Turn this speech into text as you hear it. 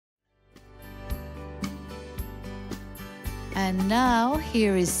And now,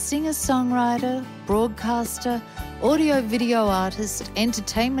 here is singer-songwriter, broadcaster, audio-video artist,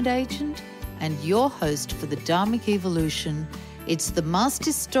 entertainment agent, and your host for the dHarmic Evolution. It's the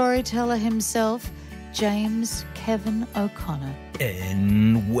master storyteller himself, James Kevin O'Connor.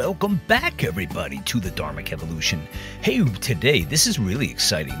 And welcome back, everybody, to the dHarmic Evolution. Hey, today, this is really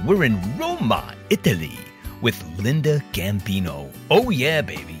exciting. We're in Roma, Italy, with Linda Gambino. Oh, yeah,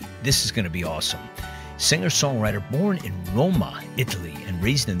 baby. This is going to be awesome. Singer-songwriter born in Roma, Italy, and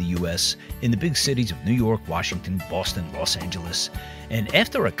raised in the U.S. in the big cities of New York, Washington, Boston, Los Angeles. And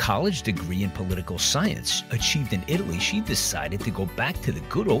after a college degree in political science achieved in Italy, she decided to go back to the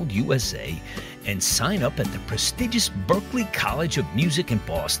good old USA and sign up at the prestigious Berklee College of Music in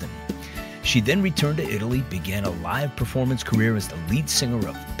Boston. She then returned to Italy, began a live performance career as the lead singer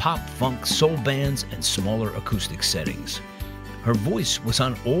of pop, funk, soul bands, and smaller acoustic settings. Her voice was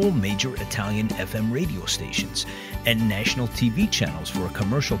on all major Italian FM radio stations and national TV channels for a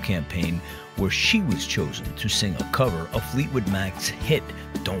commercial campaign where she was chosen to sing a cover of Fleetwood Mac's hit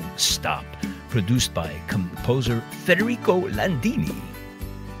Don't Stop, produced by composer Federico Landini.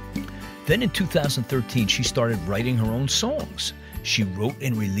 Then in 2013, she started writing her own songs. She wrote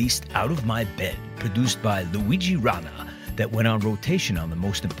and released Out of My Bed, produced by Luigi Rana, that went on rotation on the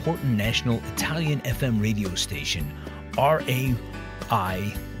most important national Italian FM radio station,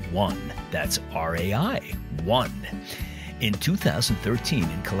 RAI 1. That's RAI 1. In 2013,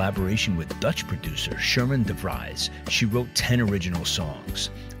 in collaboration with Dutch producer Sherman de Vries, she wrote 10 original songs.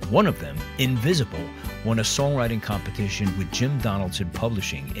 One of them, Invisible, won a songwriting competition with Jim Donaldson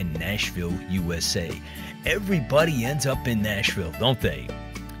Publishing in Nashville, USA. Everybody ends up in Nashville, don't they?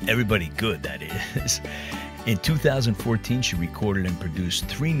 Everybody good, that is. In 2014, she recorded and produced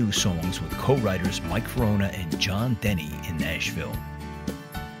 3 new songs with co-writers Mike Verona and John Denny in Nashville.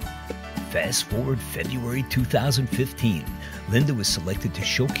 Fast forward February 2015, Linda was selected to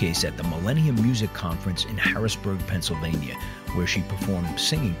showcase at the Millennium Music Conference in Harrisburg, Pennsylvania, where she performed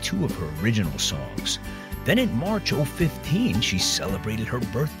singing 2 of her original songs. Then in March 2015, she celebrated her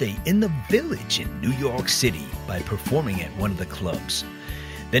birthday in the Village in New York City by performing at one of the clubs.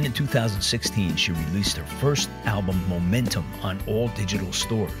 Then in 2016, she released her first album, Momentum, on all digital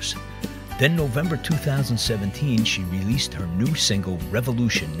stores. Then November 2017, she released her new single,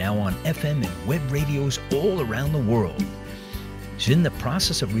 Revolution, now on FM and web radios all around the world. She's in the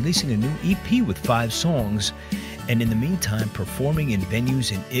process of releasing a new EP with 5 songs, and in the meantime, performing in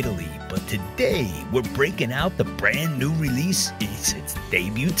venues in Italy. But today, we're breaking out the brand new release. It's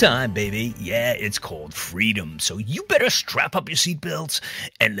debut time, baby. Yeah, it's called Freedom. So you better strap up your seatbelts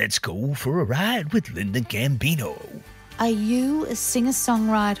and let's go for a ride with Linda Gambino. Are you a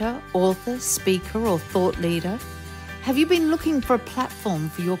singer-songwriter, author, speaker, or thought leader? Have you been looking for a platform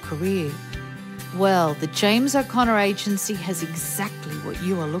for your career? Well, the James O'Connor Agency has exactly what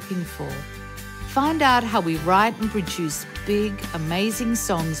you are looking for. Find out how we write and produce big, amazing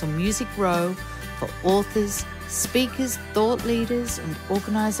songs on Music Row for authors, speakers, thought leaders, and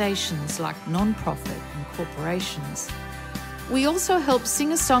organizations like nonprofit and corporations. We also help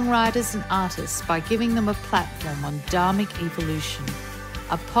singer-songwriters and artists by giving them a platform on dHarmic Evolution,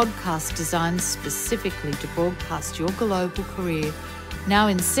 a podcast designed specifically to broadcast your global career, now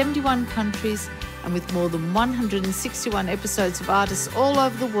in 71 countries and with more than 161 episodes of artists all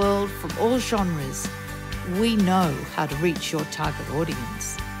over the world from all genres. We know how to reach your target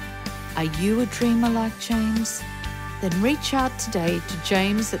audience. Are you a dreamer like James? Then reach out today to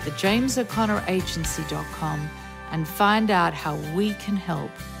James at thejamesoconnораgency.com and find out how we can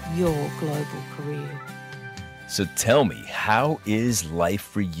help your global career. So tell me, how is life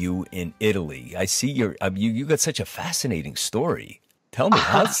for you in Italy? I see you got such a fascinating story. Tell me,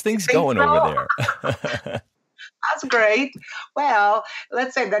 how's things going over there? That's great. Well,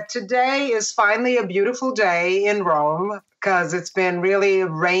 let's say that today is finally a beautiful day in Rome because it's been really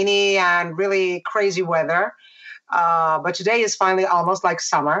rainy and really crazy weather. But today is finally almost like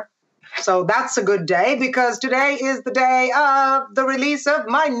summer. So that's a good day because today is the day of the release of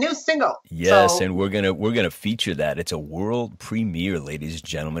my new single. Yes, and we're gonna feature that. It's a world premiere, ladies and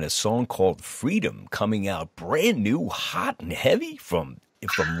gentlemen. A song called Freedom coming out brand new, hot and heavy from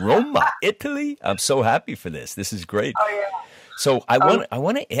Roma, Italy. I'm so happy for this. This is great. Oh yeah. So I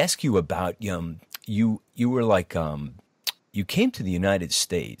want to ask you about you were like you came to the United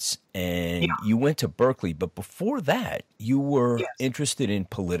States and you went to Berklee, but before that, you were interested in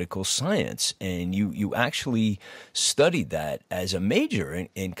political science, and you actually studied that as a major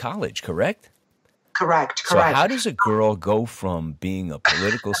in college, correct? Correct. So how does a girl go from being a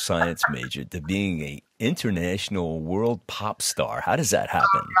political science major to being a international world pop star? How does that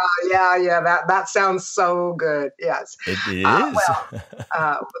happen? Yeah. That sounds so good. Yes. It is.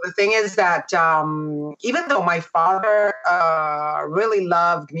 The thing is that even though my father really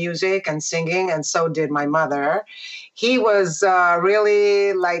loved music and singing, and so did my mother, he was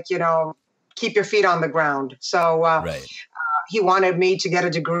really like, keep your feet on the ground. So Right. He wanted me to get a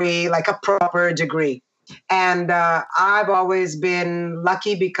degree, like a proper degree. And I've always been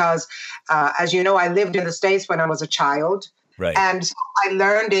lucky because, as you know, I lived in the States when I was a child. Right. And so I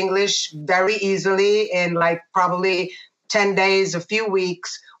learned English very easily in like probably 10 days, a few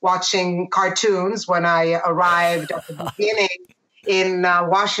weeks, watching cartoons when I arrived at the beginning in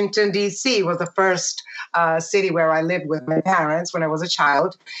Washington, D.C. was the first city where I lived with my parents when I was a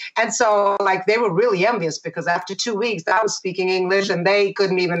child. And so like they were really envious because after 2 weeks I was speaking English and they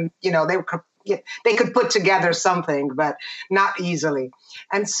couldn't even, they could put together something, but not easily.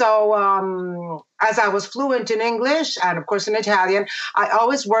 And so as I was fluent in English and, of course, in Italian, I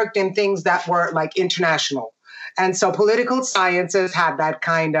always worked in things that were like international. And so political sciences had that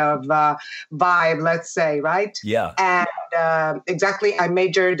kind of vibe, let's say, right? Yeah. And exactly, I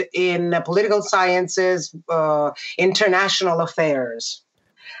majored in political sciences, international affairs.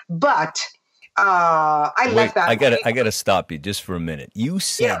 But I left that. I gotta stop you just for a minute. You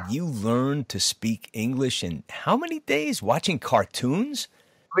said you learned to speak English in how many days? Watching cartoons?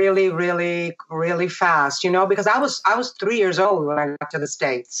 Really, really, really fast, because I was 3 years old when I got to the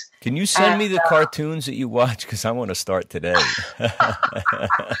States. Can you send me the cartoons that you watch? Because I want to start today.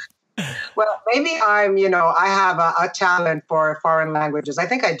 Well, maybe I have a talent for foreign languages. I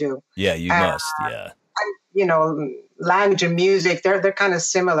think I do. Yeah, you must. Yeah. Language and music, they're kind of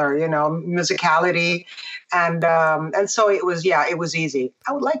similar, musicality. And so it was easy.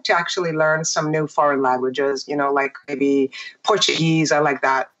 I would like to actually learn some new foreign languages, like maybe Portuguese. I like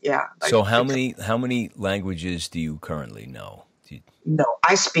that. Yeah. So how many languages do you currently know? No,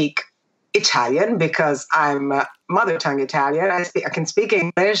 I speak Italian because I'm mother tongue Italian. I can speak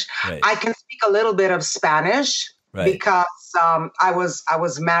English. Right. I can speak a little bit of Spanish. Right. Because I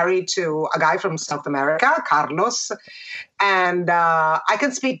was married to a guy from South America, Carlos, and I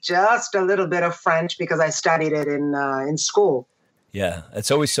can speak just a little bit of French because I studied it in school. Yeah,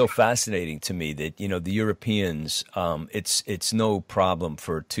 it's always so fascinating to me that the Europeans, it's no problem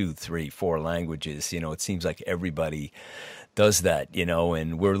for 2, 3, 4 languages. It seems like everybody does that,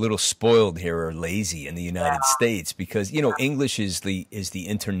 and we're a little spoiled here or lazy in the United States because, English is the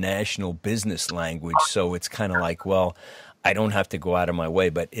international business language. So it's kind of like, well, I don't have to go out of my way,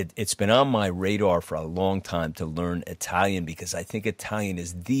 but it's been on my radar for a long time to learn Italian because I think Italian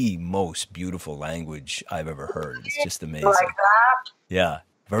is the most beautiful language I've ever heard. It's just amazing. Like that? Yeah,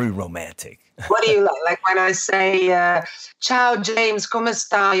 very romantic. What do you like? Like when I say, ciao James, come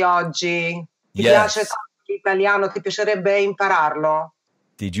stai oggi? Ti piace Italiano, ti piacerebbe impararlo?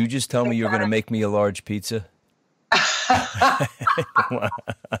 Did you just tell me you're going to make me a large pizza?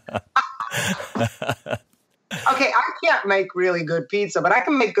 Okay, I can't make really good pizza, but I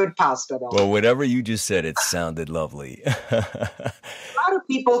can make good pasta, though. Well, whatever you just said, it sounded lovely. A lot of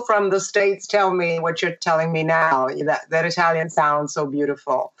people from the States tell me what you're telling me now, that Italian sounds so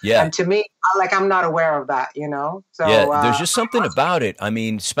beautiful. Yeah. And to me, I'm not aware of that, So, yeah, there's just something about it. I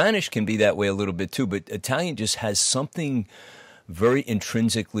mean, Spanish can be that way a little bit too, but Italian just has something very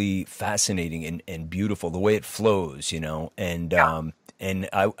intrinsically fascinating and beautiful, the way it flows, and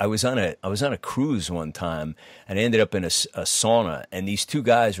I was on a cruise one time, and I ended up in a sauna, and these two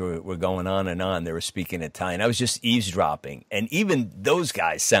guys were going on and on. They were speaking Italian. I was just eavesdropping, and even those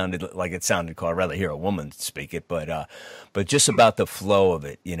guys sounded like it sounded cool. I'd rather hear a woman speak it, but just about the flow of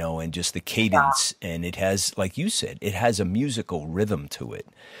it, and just the cadence, and it has, like you said, it has a musical rhythm to it,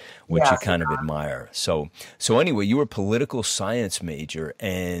 which you kind of admire. So anyway, you were a political science major,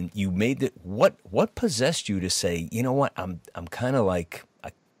 and you made it. What possessed you to say, you know what, I'm kind of like,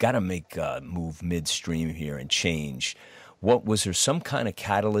 I got to make a move midstream here and change. Was there some kind of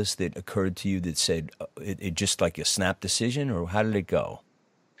catalyst that occurred to you that said it just like a snap decision, or how did it go?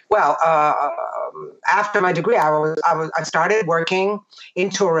 Well, after my degree, I started working in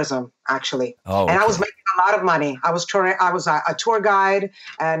tourism, actually. Oh, okay. And I was making a lot of money. I was a tour guide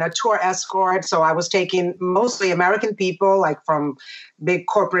and a tour escort. So I was taking mostly American people, like from big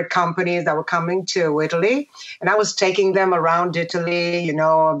corporate companies that were coming to Italy. And I was taking them around Italy,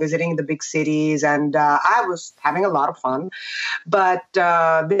 visiting the big cities. And I was having a lot of fun. But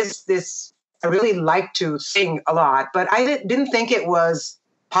I really liked to sing a lot. But I didn't think it was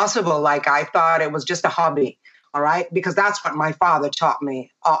possible. Like I thought it was just a hobby All right. Because that's what my father taught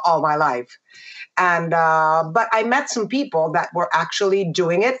me all my life. And, but I met some people that were actually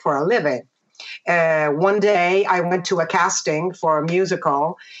doing it for a living. One day I went to a casting for a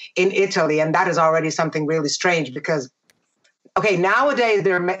musical in Italy, and that is already something really strange because, okay, nowadays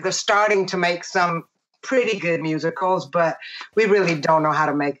they're starting to make some pretty good musicals, but we really don't know how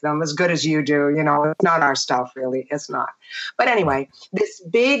to make them as good as you do. You know, it's not our stuff, really. It's not. But anyway, this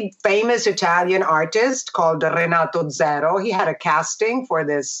big famous Italian artist called Renato Zero, he had a casting for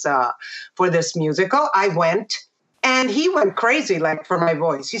this musical. I went. And he went crazy, like, for my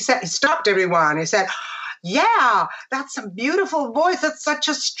voice. He stopped everyone. He said, yeah, that's a beautiful voice. That's such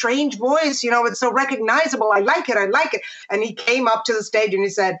a strange voice. You know, it's so recognizable. I like it. I like it. And he came up to the stage and he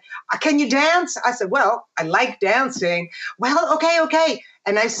said, can you dance? I said, well, I like dancing. Well, okay.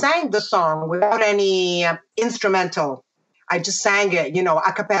 And I sang the song without any instrumental. I just sang it, you know,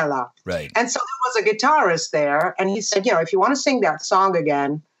 a cappella. Right. And so there was a guitarist there. And he said, you know, if you want to sing that song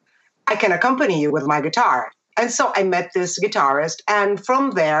again, I can accompany you with my guitar. And so I met this guitarist, and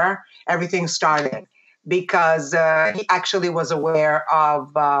from there, everything started because he actually was aware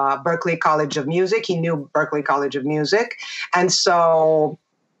of Berklee College of Music. He knew Berklee College of Music. And so,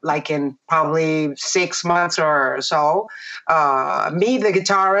 like in probably 6 months or so, me, the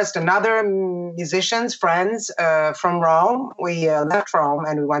guitarist, and other musicians, friends from Rome, we left Rome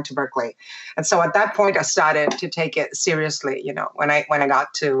and we went to Berklee. And so at that point, I started to take it seriously, you know, when I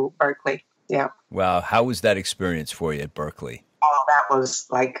got to Berklee. Yeah. Wow. How was that experience for you at Berklee? Oh, that was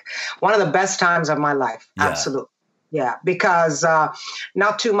like one of the best times of my life. Yeah. Absolutely. Yeah. Because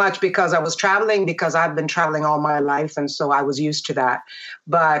not too much because I was traveling, because I've been traveling all my life. And so I was used to that.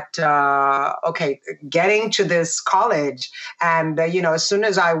 But, okay, getting to this college and, you know, as soon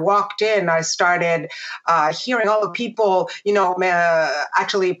as I walked in, I started hearing all the people, you know,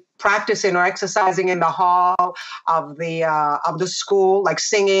 actually practicing or exercising in the hall of the school, like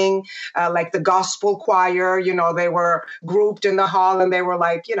singing, like the gospel choir, you know, they were grouped in the hall and they were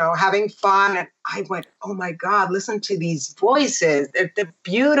like, you know, having fun. And I went, oh my God, listen to these voices. They're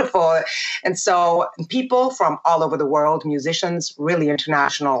beautiful. And so people from all over the world, musicians, really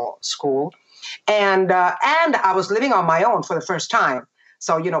international school. And I was living on my own for the first time.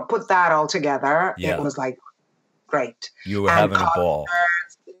 So, you know, put that all together. Yeah. It was like great. You were having a ball.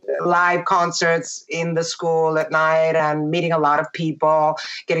 Live concerts in the school at night and meeting a lot of people,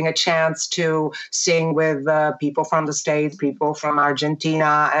 getting a chance to sing with people from the States, people from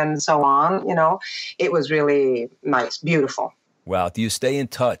Argentina, and so on. You know, it was really nice, beautiful. Wow. Do you stay in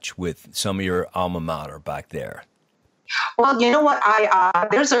touch with some of your alma mater back there? Well, you know what?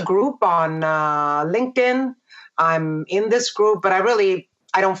 There's a group on LinkedIn. I'm in this group, but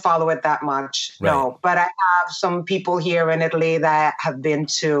I don't follow it that much, right. No. But I have some people here in Italy that have been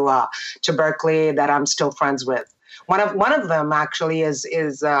to Berklee that I'm still friends with. One of them actually is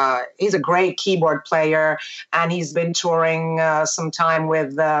he's a great keyboard player, and he's been touring some time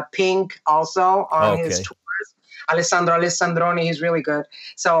with Pink also on his tours. Alessandro Alessandroni, he's really good.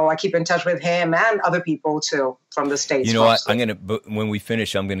 So I keep in touch with him and other people too from the States. You know what? When we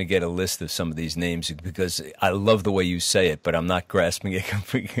finish, I'm going to get a list of some of these names because I love the way you say it, but I'm not grasping it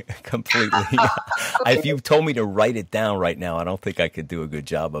completely. If you told me to write it down right now, I don't think I could do a good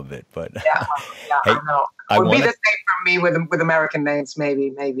job of it. But yeah, hey, I know. It would be the same for me with American names,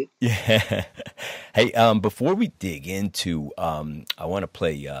 maybe. Yeah. Hey, before we dig into, I want to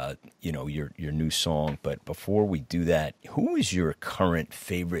play, you know, your new song. But before we do that, who is your current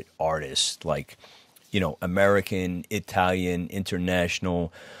favorite artist? Like, you know, American, Italian,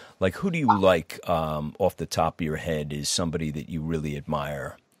 international. Like, who do you like off the top of your head is somebody that you really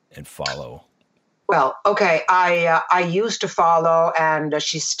admire and follow? Well, okay, I used to follow, and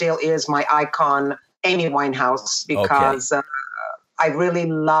she still is my icon, Amy Winehouse, because I really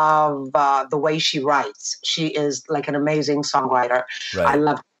love the way she writes. She is like an amazing songwriter. Right. I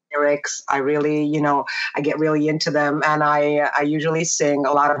love lyrics. I really, you know, I get really into them, and I usually sing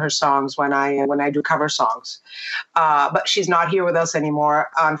a lot of her songs when I do cover songs. But she's not here with us anymore,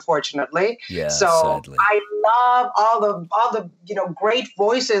 unfortunately. Yeah, so sadly. I love all the you know, great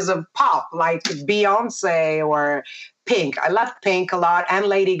voices of pop like Beyonce or Pink. I love Pink a lot, and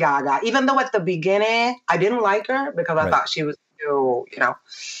Lady Gaga. Even though at the beginning I didn't like her because I thought she was too, you know,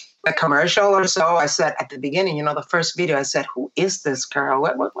 a commercial or so. I said at the beginning, you know, the first video, I said, who is this girl?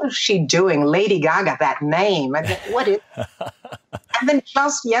 What is she doing? Lady Gaga, that name. I said, what is And then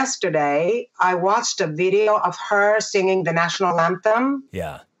just yesterday, I watched a video of her singing the national anthem.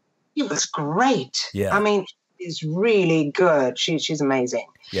 Yeah. It was great. Yeah. I mean, she's really good. She's amazing.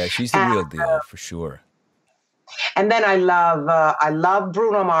 Yeah, she's the real deal for sure. And then I love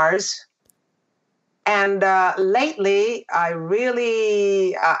Bruno Mars. And lately,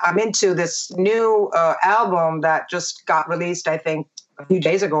 I'm into this new album that just got released, I think, a few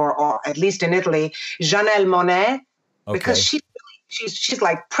days ago, or at least in Italy, Janelle Monáe, because she's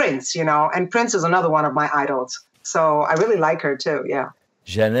like Prince, and Prince is another one of my idols. So I really like her too, yeah.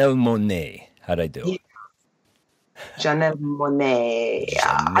 Janelle Monáe, how'd I do? Janelle Monáe.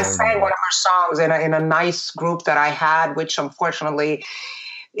 I sang one of her songs in a nice group that I had, which unfortunately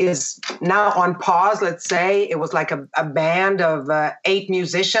is now on pause, let's say. It was like a band of 8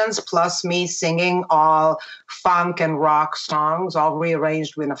 musicians plus me singing all funk and rock songs, all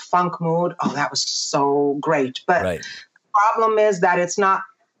rearranged in a funk mood. Oh, that was so great. But the problem is that it's not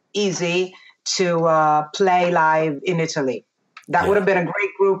easy to play live in Italy. That would have been a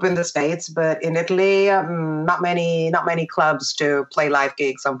great group in the States, but in Italy, not many clubs to play live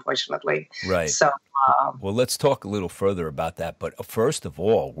gigs, unfortunately. Right. So, well, let's talk a little further about that. But first of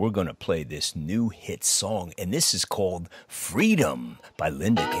all, we're going to play this new hit song, and this is called Freedom by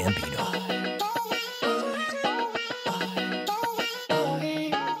Linda Gambino.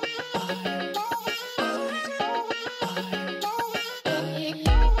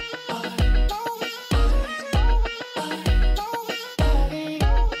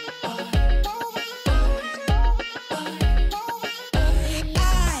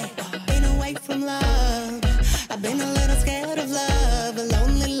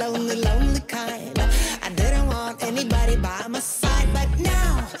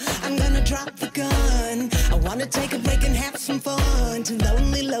 Take a break and have some fun. Too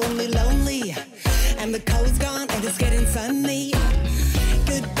lonely, lonely, lonely. And the cold's gone and it's getting sunny.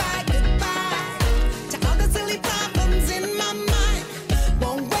 Goodbye, goodbye to all the silly problems in my mind.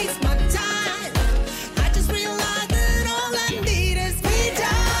 Won't waste my time. I just realized that all I need is freedom.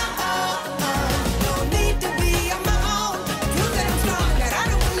 No need to be on my own. Prove that I'm strong, that I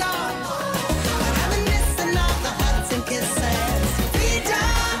don't belong. But I've been missing all the hugs and kisses. Freedom.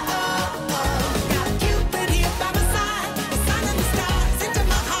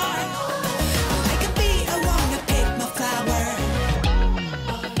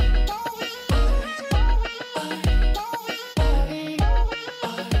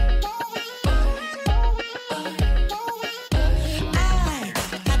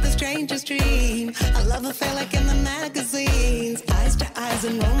 Affair like in the magazines, eyes to eyes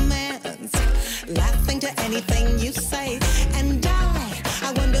in romance, laughing to anything you say. And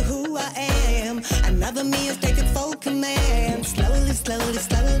I wonder who I am. Another me is taking full command. Slowly, slowly,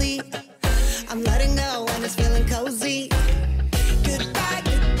 slowly, I'm letting go and it's feeling cozy. Goodbye,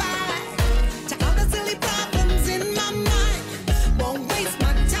 goodbye to all the silly problems in my mind. Won't waste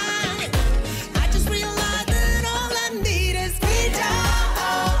my time. I just realized that all I need is freedom.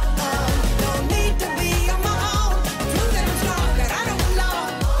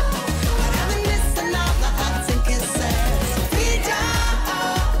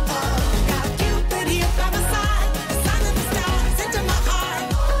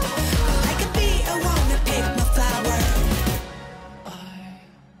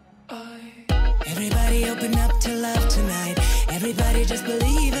 Everybody just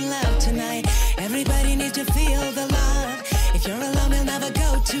believe in love tonight. Everybody needs to feel the love. If you're alone, you'll never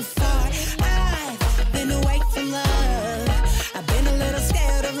go too far. I've been away from love. I've been a little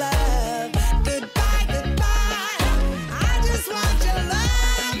scared of love. Goodbye, goodbye. I just want your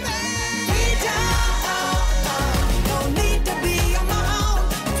love. Freedom. Don't need to be on my own.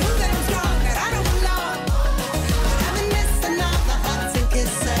 Prove that I'm strong, that I don't belong. But I've been missing all the hugs and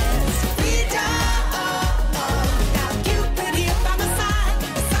kisses. Freedom.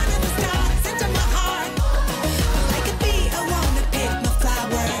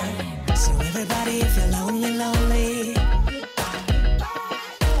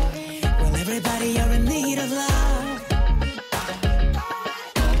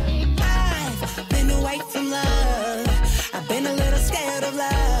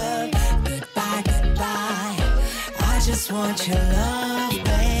 Want your love,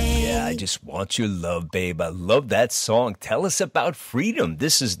 babe. Yeah, I just want your love, babe. I love that song. Tell us about freedom.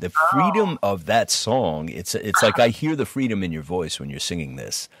 This is the freedom of that song. It's like I hear the freedom in your voice when you're singing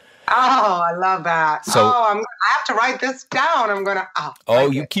this. Oh, I love that. So, I have to write this down. I'm going to...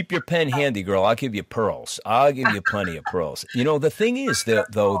 you keep your pen handy, girl. I'll give you pearls. I'll give you plenty of pearls. The thing is,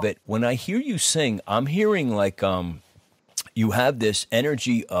 that when I hear you sing, I'm hearing like... you have this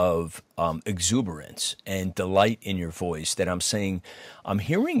energy of exuberance and delight in your voice that I'm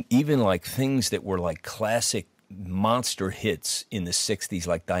hearing even like things that were like classic monster hits in the 60s,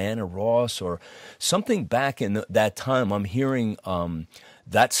 like Diana Ross or something back in that time. I'm hearing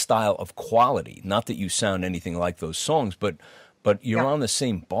that style of quality. Not that you sound anything like those songs, but you're on the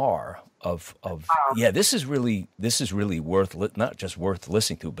same bar yeah, this is really worth not just worth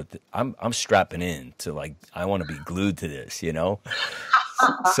listening to, but I'm strapping in to, like, I want to be glued to this, you know.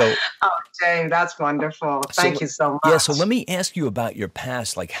 So, oh, Jay, that's wonderful. Thank you so much. Yeah, so let me ask you about your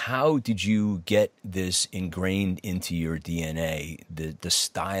past. Like, how did you get this ingrained into your DNA, the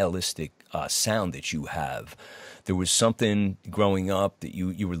stylistic sound that you have? There was something growing up that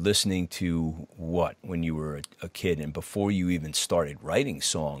you were listening to when you were a kid, and before you even started writing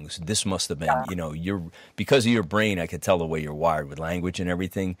songs, this must have been, you know, because of your brain, I could tell the way you're wired with language and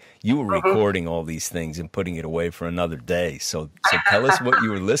everything. You were recording all these things and putting it away for another day. So tell us what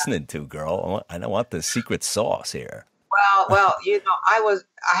you were listening to, girl. I want the secret sauce here. Well, you know, I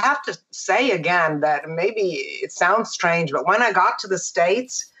have to say again that maybe it sounds strange, but when I got to the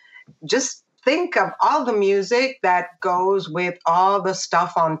States, just think of all the music that goes with all the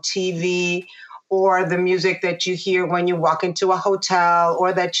stuff on TV, or the music that you hear when you walk into a hotel,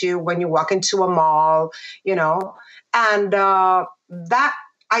 or when you walk into a mall, you know, and that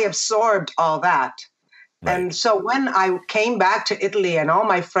I absorbed all that. Right. And so when I came back to Italy and all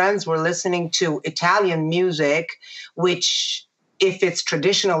my friends were listening to Italian music, which, if it's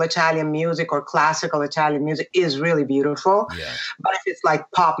traditional Italian music or classical Italian music, is really beautiful. Yeah. But if it's like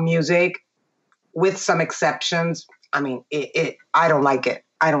pop music, with some exceptions, I mean, I don't like it.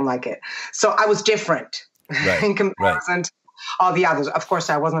 I don't like it. So I was different in comparison to all the others. Of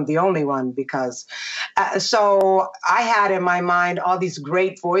course, I wasn't the only one, because so I had in my mind all these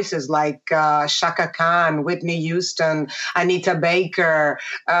great voices like Shaka Khan, Whitney Houston, Anita Baker,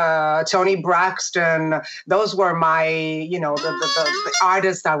 Toni Braxton. Those were my, you know, the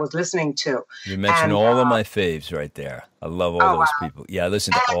artists I was listening to. You mentioned all of my faves right there. I love all those people. Yeah, I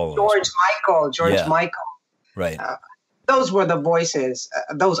listen to all of those. George Michael. Right. Those were the voices.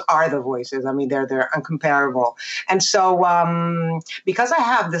 Those are the voices. I mean, they're uncomparable. And so because I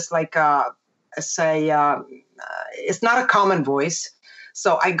have this, like, it's not a common voice.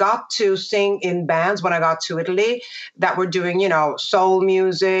 So I got to sing in bands when I got to Italy that were doing, you know, soul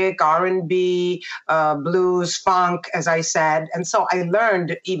music, R&B, blues, funk, as I said. And so I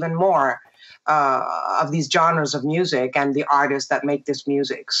learned even more of these genres of music and the artists that make this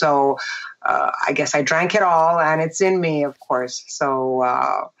music. So I guess I drank it all, and it's in me, of course. So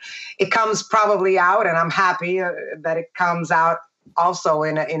it comes probably out, and I'm happy that it comes out also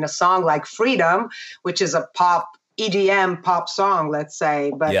in a song like Freedom, which is a EDM pop song, let's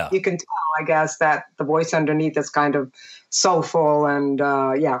say. But you can tell, I guess, that the voice underneath is kind of soulful and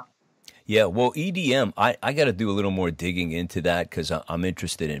Yeah, well, EDM, I got to do a little more digging into that, because I'm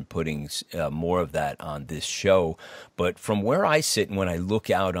interested in putting more of that on this show. But from where I sit and when I look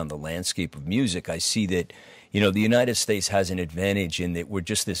out on the landscape of music, I see that, you know, the United States has an advantage in that we're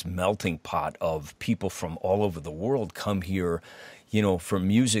just this melting pot of people from all over the world come here, you know, for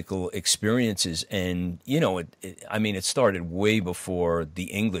musical experiences. And, you know, it started way before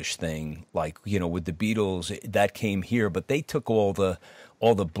the English thing, like, you know, with the Beatles, that came here, but they took all the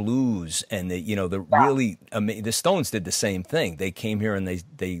blues and the Stones did the same thing. They came here and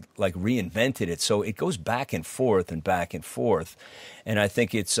they like reinvented it. So it goes back and forth and back and forth. And I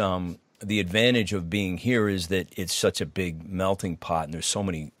think it's the advantage of being here is that it's such a big melting pot, and there's so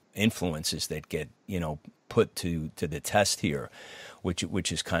many influences that get, you know, put to the test here,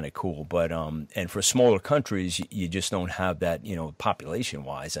 which is kind of cool. But and for smaller countries, you just don't have that, you know, population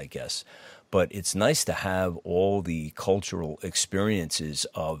wise, I guess. But it's nice to have all the cultural experiences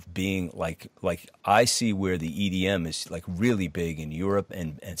of being like I see where the EDM is like really big in Europe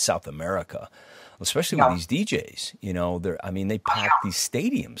and South America, especially with these DJs. You know, they pack these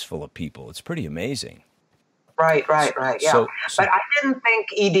stadiums full of people. It's pretty amazing. Right. Yeah. But I didn't think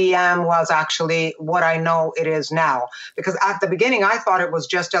EDM was actually what I know it is now, because at the beginning I thought it was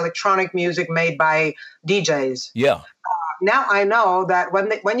just electronic music made by DJs. Yeah. Now I know that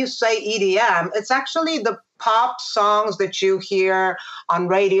when you say EDM, it's actually the pop songs that you hear on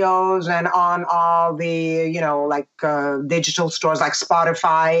radios and on all the, you know, like digital stores like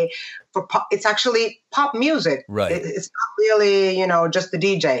Spotify. For pop, it's actually pop music. Right. It's not really, you know, just the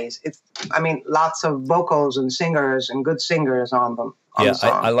DJs. Lots of vocals and singers and good singers on them. Yeah,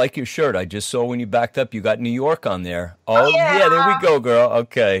 I like your shirt. I just saw when you backed up, you got New York on there. Oh, yeah, there we go, girl.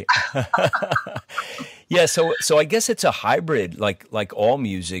 Okay. Yeah, so I guess it's a hybrid, like all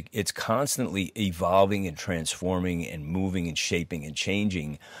music. It's constantly evolving and transforming and moving and shaping and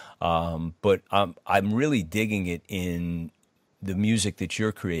changing. But I'm really digging it in the music that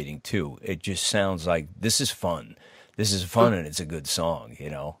you're creating too. It just sounds like this is fun. This is fun, and it's a good song,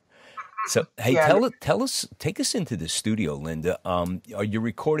 you know. So hey, tell us, take us into the studio, Linda. Are you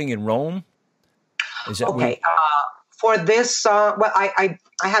recording in Rome? Is that okay? For this song, well, I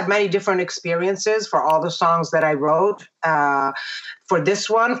had many different experiences for all the songs that I wrote. For this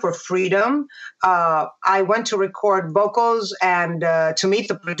one, for Freedom, I went to record vocals and to meet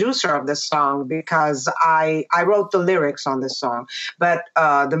the producer of this song because I wrote the lyrics on this song. But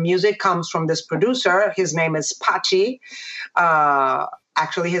the music comes from this producer. His name is Pachi.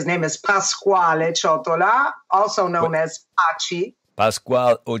 Actually, his name is Pasquale Ciotola, also known as Pachi.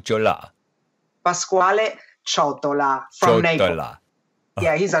 Pasquale Ochola. Pasquale Ciotola from Naples.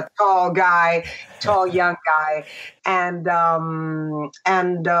 Yeah, he's a tall guy, tall young guy, and on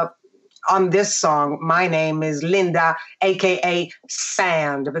this song, my name is Linda, aka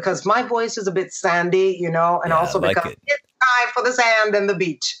Sand, because my voice is a bit sandy, and also because it's time for the sand and the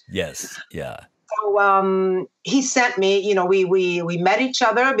beach. Yes, yeah. So he sent me, we met each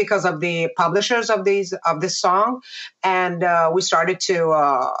other because of the publishers of this song, and we started to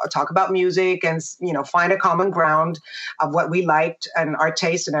talk about music and find a common ground of what we liked and our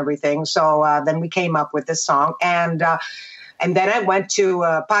taste and everything. So then we came up with this song, and then I went to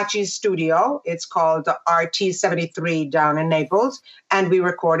Pachi's studio. It's called RT73 down in Naples, and we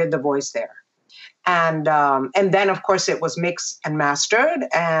recorded the voice there. And then, of course, it was mixed and mastered.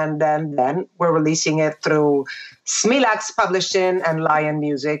 And then we're releasing it through Smilax Publishing and Lion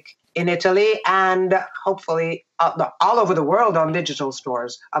Music in Italy, and hopefully all over the world on digital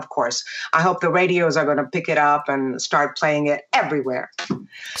stores, of course. I hope the radios are going to pick it up and start playing it everywhere.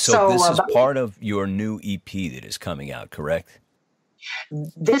 So this is part of your new EP that is coming out, correct?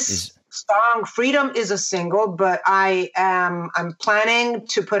 This song, Freedom, is a single, but I'm planning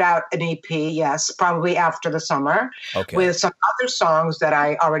to put out an EP, yes, probably after the summer, with some other songs that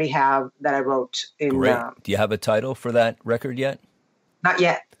I already have that I wrote. Great. Do you have a title for that record yet? Not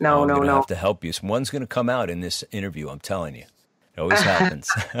yet. No. I'm going to have to help you. One's going to come out in this interview, I'm telling you. It always happens.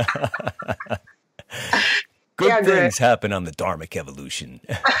 Good things happen on the dHarmic Evolution.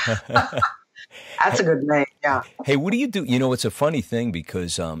 That's a good name, yeah. Hey, what do you do? It's a funny thing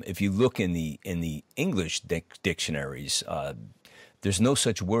because if you look in the English dictionaries, there's no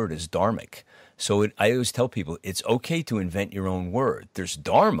such word as dHarmic. So I always tell people it's okay to invent your own word. There's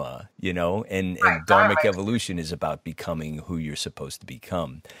dharma, and dHarmic Evolution is about becoming who you're supposed to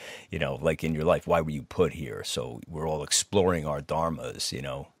become, like in your life. Why were you put here? So we're all exploring our dharmas,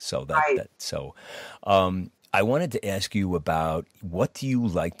 So I wanted to ask you about what do you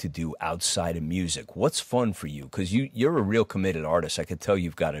like to do outside of music? What's fun for you? Because you're a real committed artist. I could tell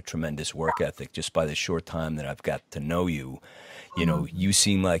you've got a tremendous work ethic just by the short time that I've got to know you. You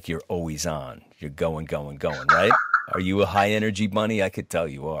seem like you're always on. You're going, right? Are you a high energy bunny? I could tell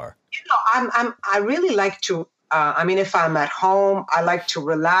you are. I really like to, if I'm at home, I like to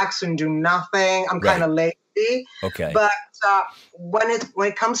relax and do nothing. I'm kind of lazy. Okay. But when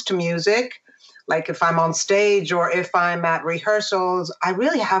it comes to music, like if I'm on stage or if I'm at rehearsals, I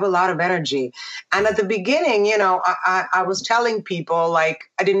really have a lot of energy. And at the beginning, I was telling people like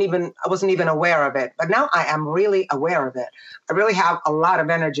I wasn't even aware of it. But now I am really aware of it. I really have a lot of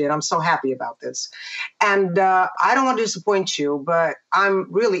energy and I'm so happy about this. And I don't want to disappoint you, but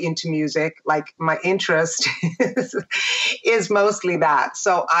I'm really into music. Like my interest is mostly that.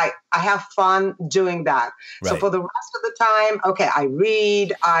 So I have fun doing that. Right. So for the rest of the time, I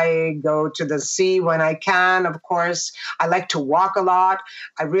read, I go to the sea when I can, of course. I like to walk a lot.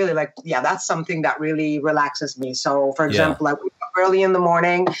 I really that's something that really relaxes me. So for example, I wake up early in the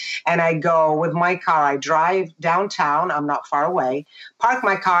morning and I go with my car. I drive downtown. I'm not far away, park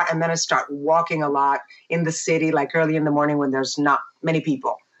my car, and then I start walking a lot in the city, like early in the morning when there's not many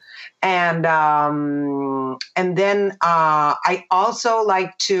people. And then I also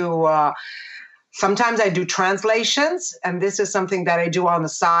like to, sometimes I do translations, and this is something that I do on the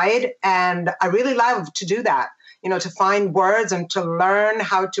side. And I really love to do that, to find words and to learn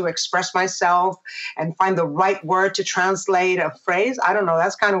how to express myself and find the right word to translate a phrase. I don't know,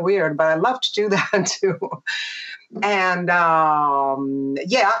 that's kind of weird, but I love to do that too. And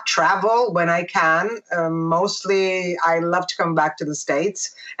travel when I can. Mostly I love to come back to the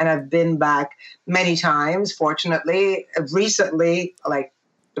States, and I've been back many times, fortunately. Recently, like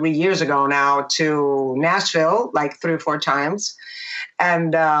 3 years ago now, to Nashville, like 3 or 4 times.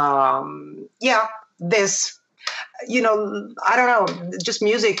 And this, I don't know, just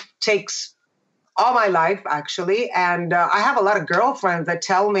music takes all my life, actually. And I have a lot of girlfriends that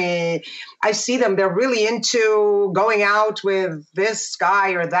tell me, I see them, they're really into going out with this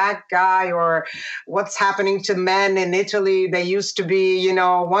guy or that guy, or what's happening to men in Italy. They used to be,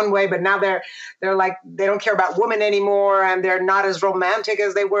 one way, but now they're like, they don't care about women anymore, and they're not as romantic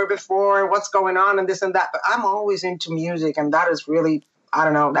as they were before. What's going on and this and that. But I'm always into music, and that is really I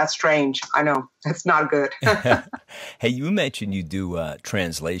don't know. That's strange. I know. It's not good. Hey, you mentioned you do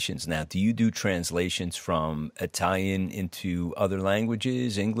translations now. Do you do translations from Italian into other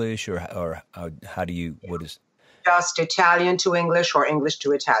languages, English, or how do you, what is? Just Italian to English or English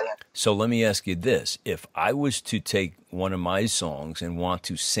to Italian. So let me ask you this. If I was to take one of my songs and want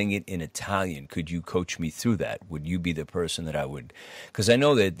to sing it in Italian, could you coach me through that? Would you be the person that I would? Because I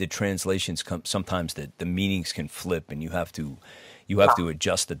know that the translations sometimes the meanings can flip, and you have to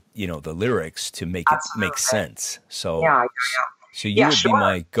adjust the lyrics to make it make sense. So so you would be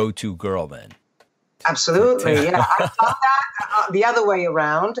my go-to girl then. Absolutely, yeah. I thought that the other way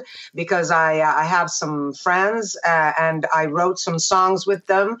around, because I have some friends and I wrote some songs with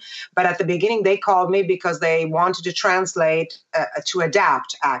them. But at the beginning, they called me because they wanted to translate, to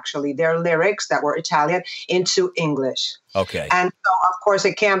adapt, actually, their lyrics that were Italian into English. Okay. And so, of course,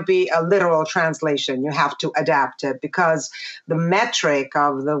 it can't be a literal translation. You have to adapt it because the metric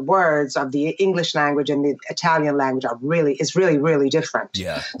of the words of the English language and the Italian language is really different.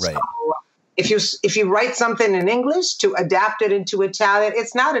 Yeah, right. So, if you write something in English to adapt it into Italian,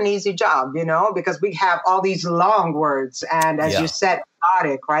 it's not an easy job, because we have all these long words, and as you said,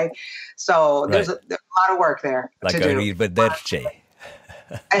 melodic, right? So there's a lot of work there like to do. Arrivederci.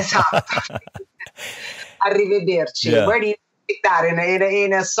 Esatto. Arrivederci. Yeah. Where do you pick that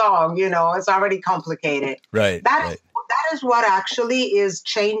in a song? It's already complicated. Right. That is what actually is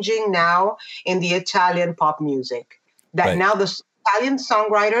changing now in the Italian pop music. That now the Italian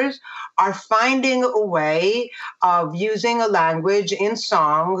songwriters are finding a way of using a language in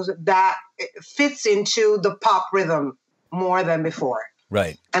songs that fits into the pop rhythm more than before.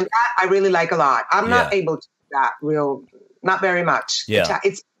 Right. And that I really like a lot. I'm not able to do that not very much. Yeah.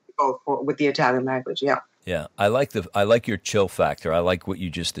 It's with the Italian language. Yeah. Yeah, I like your chill factor. I like what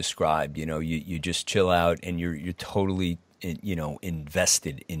you just described. You just chill out and you're totally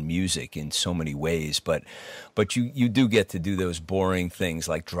invested in music in so many ways. But you do get to do those boring things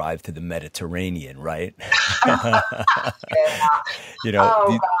like drive to the Mediterranean, right? Do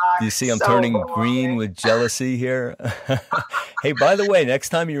you see I'm turning green with jealousy here? Hey, by the way, next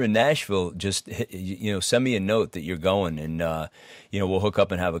time you're in Nashville, just send me a note that you're going, and we'll hook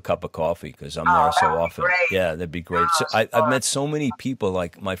up and have a cup of coffee because I'm there so often. Great. Yeah, that'd be great. So I've met so many people,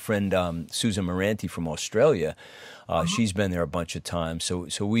 like my friend Susan Moranti from Australia. She's been there a bunch of times.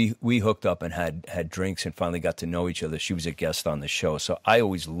 So we hooked up and had drinks and finally got to know each other. She was a guest on the show. So I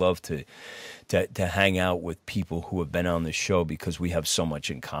always love to hang out with people who have been on the show because we have so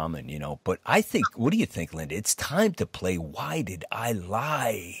much in common, But I think, what do you think, Linda? It's time to play Why Did I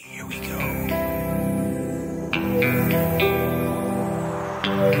Lie? Here we go.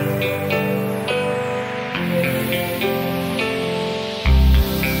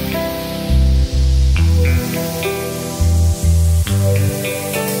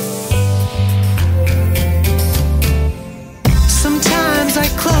 Sometimes I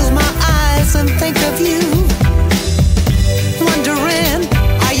close my eyes and think of you, wondering,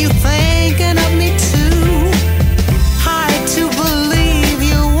 are you thinking of me too? Hard to believe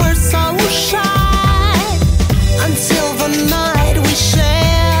you were so shy until the night we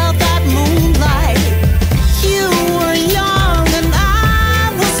shared that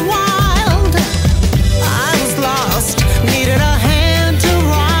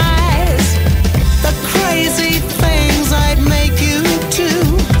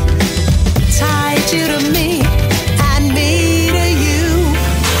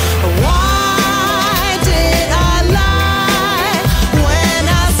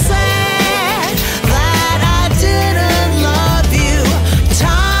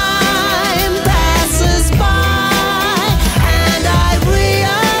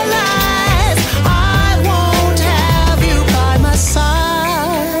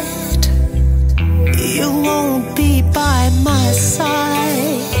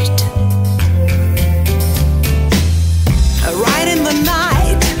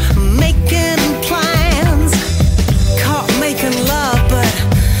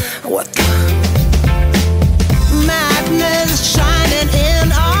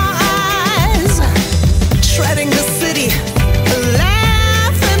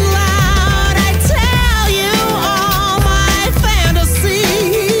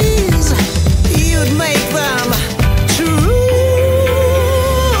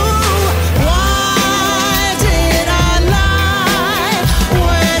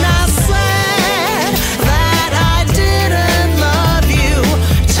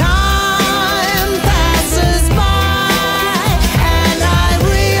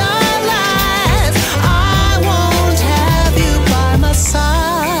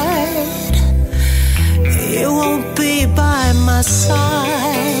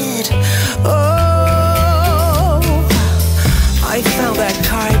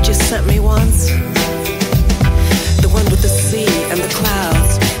card you sent me once? The one with the sea and the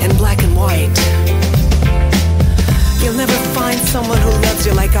clouds in black and white. You'll never find someone who loves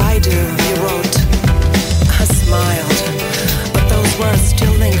you like I do, you wrote. I smiled, but those words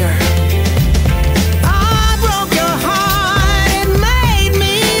still linger. I broke your heart, it made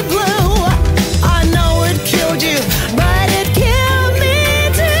me blue. I know it killed you, but it killed me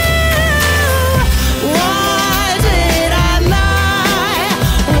too. Why did I lie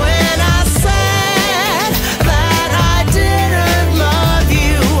when I said that I didn't love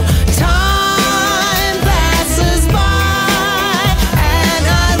you? Time passes by and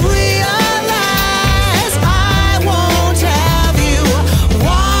I realize I won't have you.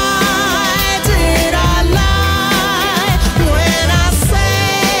 Why did I lie when I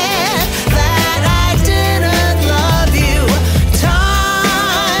said that I didn't love you?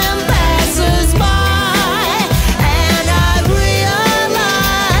 Time passes by and I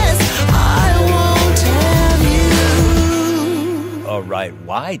realize I won't have you. All right.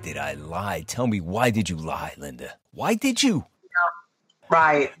 Why did I lie? Tell me, why did you lie, Linda? Why did you?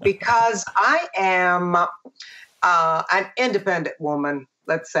 Right, because I am an independent woman,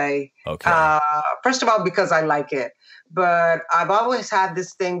 let's say. Okay. First of all, because I like it. But I've always had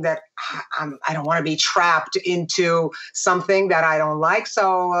this thing that I don't want to be trapped into something that I don't like.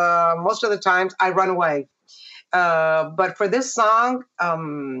 So most of the times I run away. But for this song,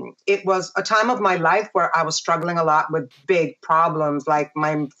 it was a time of my life where I was struggling a lot with big problems. Like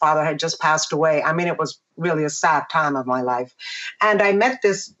my father had just passed away. I mean, it was really a sad time of my life. And I met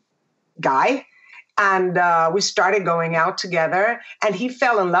this guy and we started going out together and he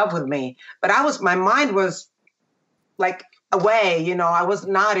fell in love with me. But my mind was like away, you know, I was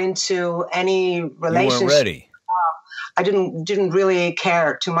not into any relationship. You weren't ready. I didn't really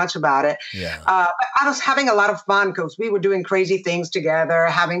care too much about it. Yeah. But I was having a lot of fun because we were doing crazy things together,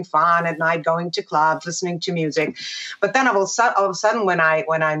 having fun at night, going to clubs, listening to music. But then all of a sudden, when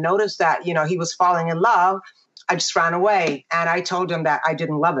I noticed that, you know, he was falling in love, I just ran away and I told him that I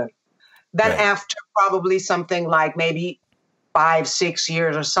didn't love him. Then after probably something like maybe 5-6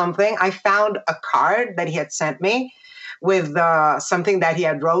 years or something, I found a card that he had sent me with something that he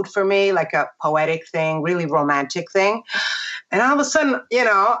had wrote for me, like a poetic thing, really romantic thing. And all of a sudden, you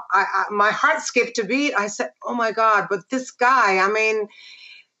know, my heart skipped a beat. I said, oh my God, but this guy, I mean,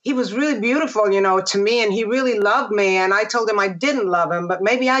 he was really beautiful, you know, to me, and he really loved me. And I told him I didn't love him, but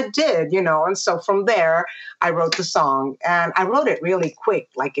maybe I did, you know. And so from there, I wrote the song. And I wrote it really quick,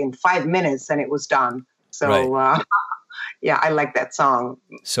 like in 5 minutes, and it was done. So, yeah, I like that song.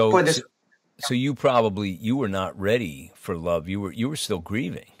 So you were not ready for love. You were still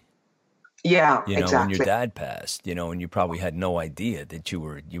grieving. Yeah, you know, exactly. when your dad passed, you know, and you probably had no idea that you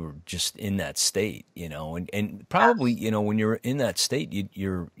were just in that state, you know, and probably, you know, when you're in that state,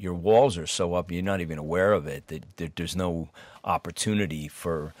 your walls are so up, you're not even aware of it, that there's no opportunity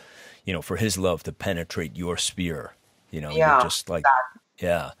for, you know, for his love to penetrate your sphere, you know, you're just like,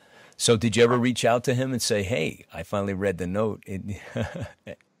 yeah. So did you ever reach out to him and say, hey, I finally read the note?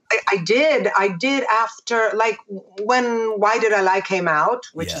 I did after, like, when Why Did I Lie came out,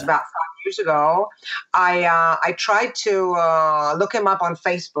 which is about 5 years ago. I tried to look him up on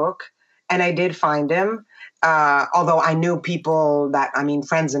Facebook, and I did find him, although I knew people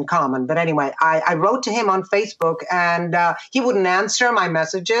friends in common. But anyway, I wrote to him on Facebook, and he wouldn't answer my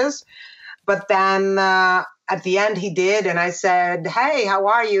messages. But then at the end, he did. And I said, hey, how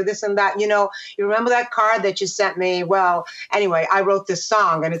are you? This and that. You know, you remember that card that you sent me? Well, anyway, I wrote this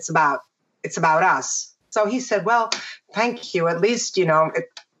song and it's about us. So he said, well, thank you. At least, you know,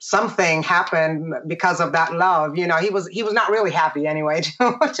 something happened because of that love. You know, he was not really happy anyway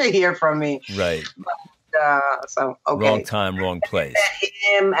to hear from me. Right. But, so, okay. Wrong time, wrong place.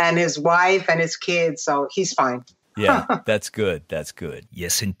 Him and his wife and his kids. So he's fine. Yeah, that's good. That's good.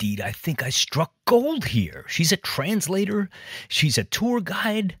 Yes, indeed. I think I struck gold here. She's a translator. She's a tour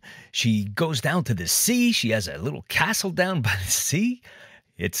guide. She goes down to the sea. She has a little castle down by the sea.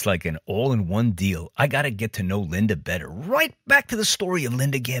 It's like an all-in-one deal. I got to get to know Linda better. Right back to the story of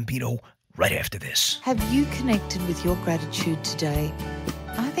Linda Gambino right after this. Have you connected with your gratitude today?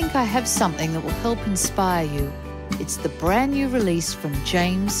 I think I have something that will help inspire you. It's the brand new release from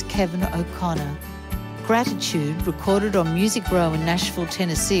James Kevin O'Connor. Gratitude, recorded on Music Row in Nashville,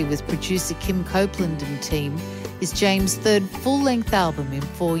 Tennessee with producer Kim Copeland and team, is James' third full-length album in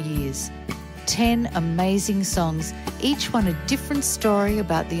 4 years. 10 amazing songs, each one a different story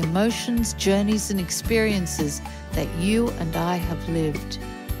about the emotions, journeys and experiences that you and I have lived.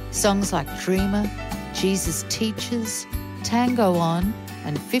 Songs like Dreamer, Jesus Teaches, Tango On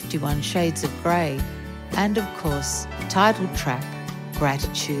and 51 Shades of Grey, and of course, the title track,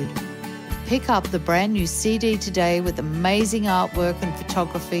 gratitude. Pick up the brand new CD today with amazing artwork and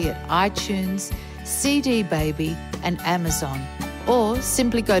photography at iTunes, CD Baby, and Amazon. Or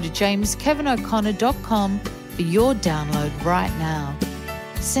simply go to jameskevino'connor.com for your download right now.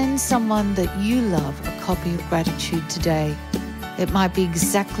 Send someone that you love a copy of gratitude today. It might be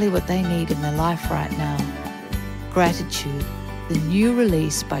exactly what they need in their life right now. Gratitude, the new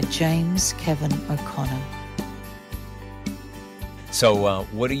release by James Kevin O'Connor. So,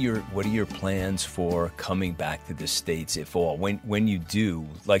 what are your plans for coming back to the States, if all? When you do,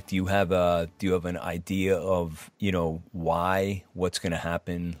 like, do you have an idea of, why, what's going to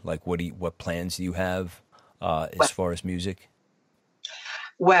happen? Like, what plans do you have as far as music?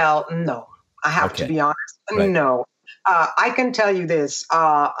 Well, no, I have to be honest. Right. No, I can tell you this.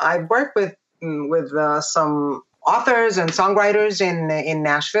 I work with some authors and songwriters in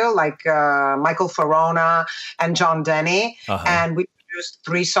Nashville, like Michael Farona and John Denny, and we produced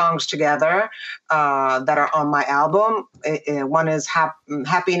 3 songs together that are on my album. One is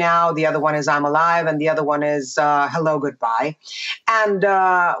Happy Now, the other one is I'm Alive, and the other one is Hello Goodbye. And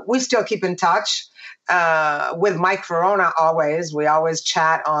we still keep in touch. With Mike Verona, we always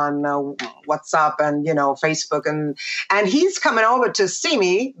chat on WhatsApp and Facebook, and he's coming over to see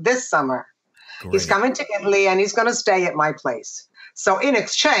me this summer. Great. He's coming to Italy and he's going to stay at my place. So in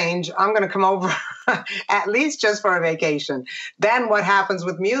exchange, I'm going to come over at least just for a vacation. Then what happens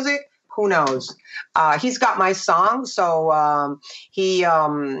with music? Who knows? He's got my song, so he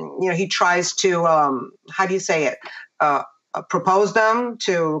tries to how do you say it? Propose them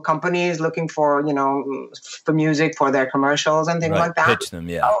to companies looking for, for music for their commercials and things like that. Pitch them,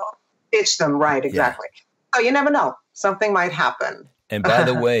 yeah. Pitch them, right, exactly. Yeah. So you never know. Something might happen. And by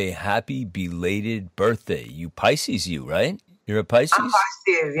the way, happy belated birthday. You Pisces, right? You're a Pisces? I'm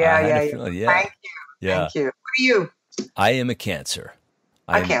Pisces, yeah. Thank you. Yeah. Thank you. What are you? I am a Cancer.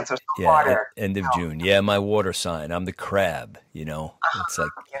 A Cancer, water. End of June. Yeah, my water sign. I'm the crab, It's like...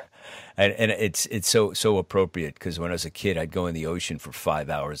 Yeah. And it's so appropriate because when I was a kid, I'd go in the ocean for 5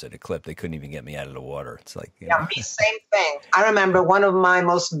 hours at a clip. They couldn't even get me out of the water. It's like me, same thing. I remember one of my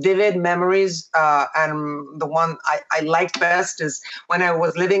most vivid memories, and the one I like best is when I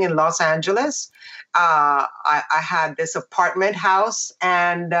was living in Los Angeles. I had this apartment house,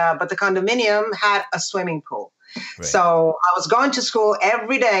 but the condominium had a swimming pool. Right. So I was going to school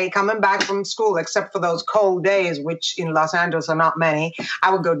every day, coming back from school, except for those cold days, which in Los Angeles are not many.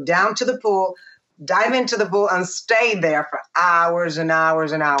 I would go down to the pool, dive into the pool, and stay there for hours and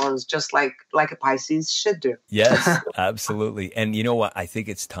hours and hours, just like a Pisces should do. Yes, absolutely. And you know what? I think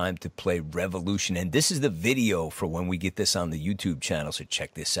it's time to play Revolution. And this is the video for when we get this on the YouTube channel. So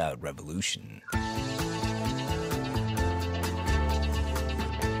check this out, Revolution.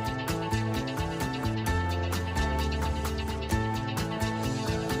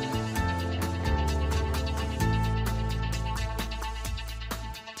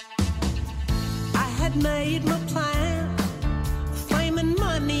 Made my plan, flaming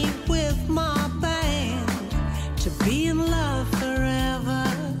money with my band, to be in love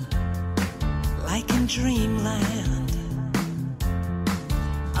forever, like in dreamland.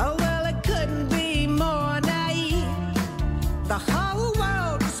 Oh, well, it couldn't be more naive. The whole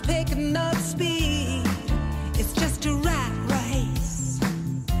world is picking up speed. It's just a rat race.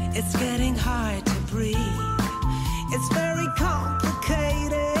 It's getting hard to breathe. It's very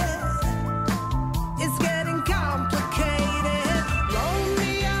complicated. It's getting complicated.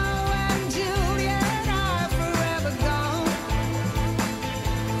 Romeo and Juliet are forever gone.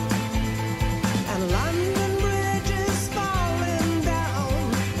 And London Bridge is falling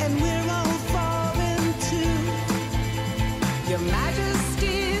down. And we're all falling too. Your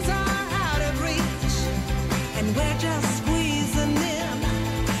majesties are out of reach. And we're just squeezing in.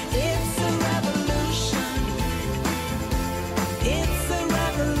 It's a revolution. It's a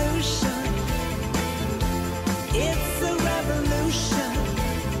revolution. It's a revolution.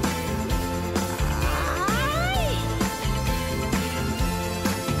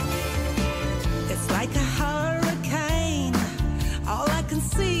 It's like a hurricane. All I can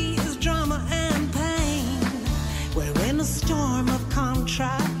see is drama and pain. We're in a storm of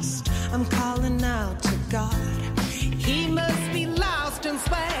contrast. I'm calling out to God. He must be lost in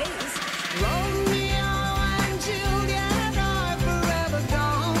space. Romeo and Juliet are forever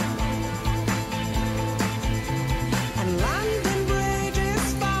gone. And London Bridge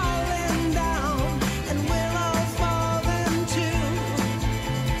is falling down, and we're all falling too.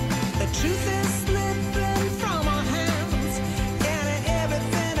 The truth is slipping from our hands, and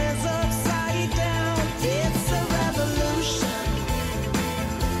everything is upside down. It's a revolution.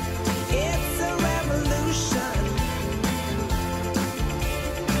 It's a revolution.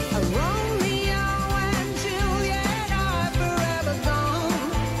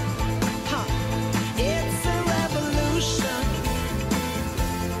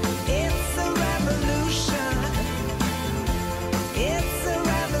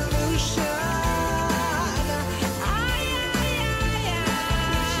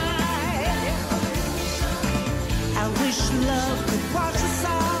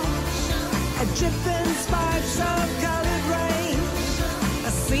 dripping sparks of colored rain.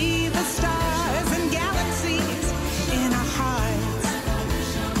 I see the stars and galaxies in our hearts.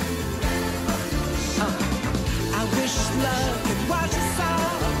 I wish love could wash us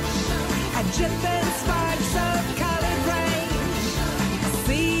all. A dripping sparks of colored rain. I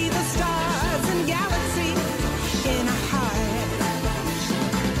see the stars and galaxies in our hearts.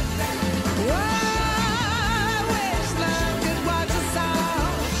 Oh, I wish love could wash us all.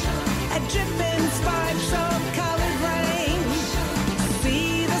 A dripping sparks of colored rain.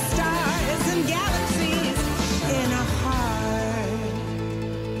 See the stars and galaxies in our heart.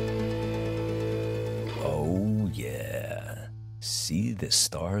 Oh, yeah. See the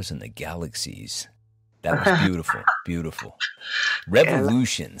stars and the galaxies. That was beautiful. Beautiful.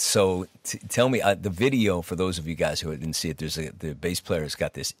 Revolution. So tell me, the video, for those of you guys who didn't see it, the bass player has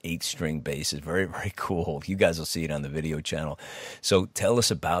got this 8-string bass. It's very, very cool. You guys will see it on the video channel. So tell us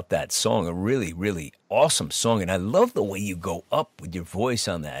about that song. A really, really awesome song. And I love the way you go up with your voice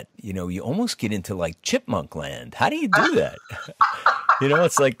on that. You know, you almost get into like chipmunk land. How do you do that? You know,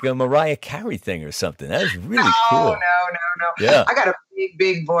 it's like a Mariah Carey thing or something. That is really cool. No. Yeah. I got a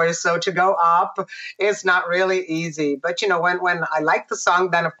big voice, so to go up, it's not really easy. But, you know, when I like the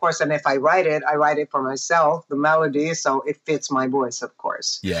song, then, of course, and if I write it for myself, the melody, so it fits my voice, of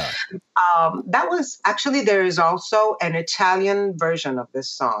course. Yeah. That was, actually, there is also an Italian version of this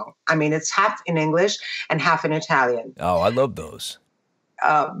song. I mean, it's half in English and half in Italian. Oh, I love those.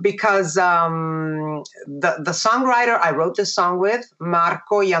 Because the songwriter I wrote this song with,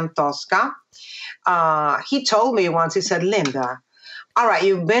 Marco Jantosca, he told me once, he said, Linda, all right,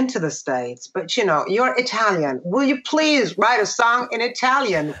 you've been to the States, but, you know, you're Italian. Will you please write a song in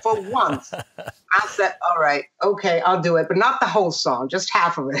Italian for once? I said, all right, okay, I'll do it, but not the whole song, just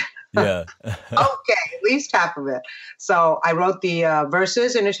half of it. Yeah. Okay, at least half of it. So I wrote the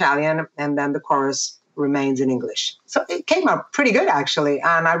verses in Italian, and then the chorus remains in English. So it came out pretty good, actually.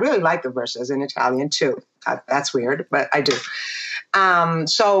 And I really like the verses in Italian, too. That's weird, but I do.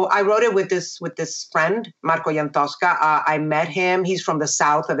 So I wrote it with this friend, Marco Jantosca. I met him. He's from the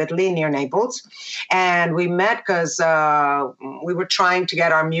south of Italy, near Naples. And we met because we were trying to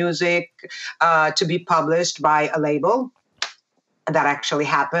get our music to be published by a label. That actually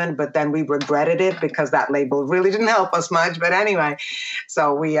happened, but then we regretted it because that label really didn't help us much. But anyway,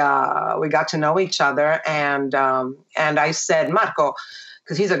 so we got to know each other, and I said, Marco,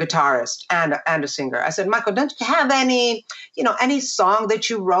 because he's a guitarist and a singer, I said, Marco, don't you have any song that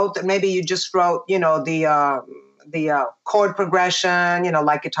you wrote that maybe you just wrote, you know, the chord progression, you know,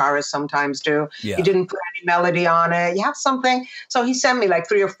 like guitarists sometimes do. Yeah. You didn't put any melody on it. You have something. So he sent me like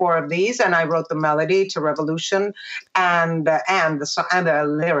 3 or 4 of these, and I wrote the melody to Revolution and the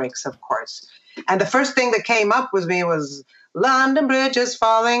lyrics, of course. And the first thing that came up with me was London Bridge is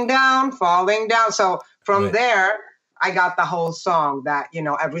falling down, falling down. So from there, I got the whole song that, you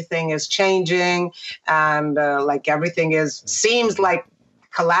know, everything is changing and like everything seems like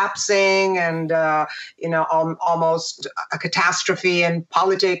collapsing and, you know, almost a catastrophe in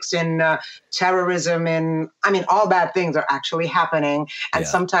politics, in terrorism, all bad things are actually happening. And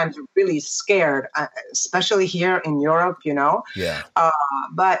sometimes you're really scared, especially here in Europe, you know. Yeah.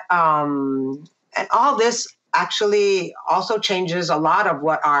 And all this actually also changes a lot of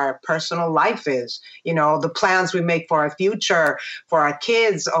what our personal life is. You know, the plans we make for our future, for our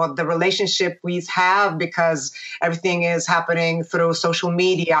kids, or the relationship we have, because everything is happening through social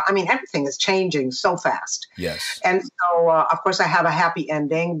media. I mean, everything is changing so fast. Yes. And so, of course, I have a happy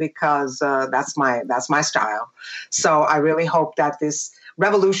ending because that's my style. So I really hope that this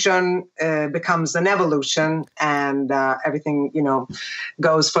revolution becomes an evolution, and everything, you know,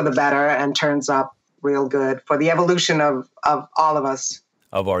 goes for the better and turns up real good for the evolution of all of us.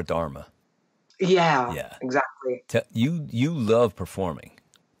 Of our Dharma. Yeah, exactly. You love performing,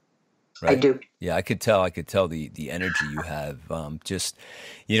 right? I do. Yeah, I could tell the energy you have. Just,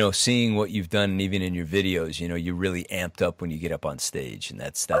 you know, seeing what you've done, and even in your videos, you know, you're really amped up when you get up on stage, and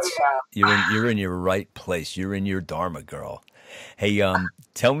that's you're in your right place. You're in your Dharma, girl. Hey,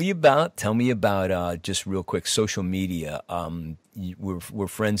 tell me about just real quick, social media. We're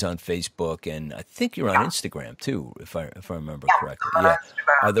friends on Facebook, and I think you're on Instagram too, if I remember correctly. Yeah.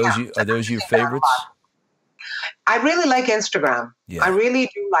 Are those your favorites? I really like Instagram. Yeah. I really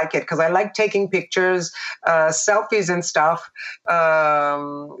do like it because I like taking pictures, selfies and stuff.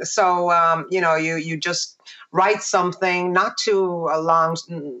 You know, you just write something, not too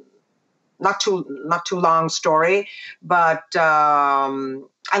long story, but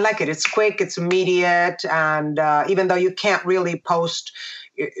I like it. It's quick, it's immediate, and even though you can't really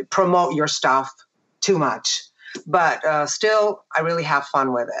promote your stuff too much, but still, I really have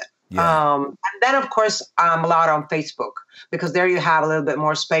fun with it. Yeah. And then, of course, I'm a lot on Facebook because there you have a little bit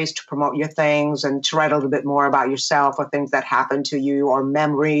more space to promote your things and to write a little bit more about yourself or things that happened to you or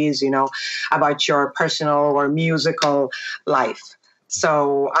memories, about your personal or musical life.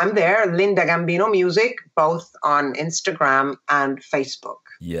 So I'm there, Linda Gambino Music, both on Instagram and Facebook.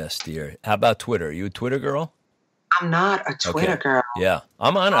 Yes, dear. How about Twitter? Are you a Twitter girl? I'm not a Twitter girl. Yeah,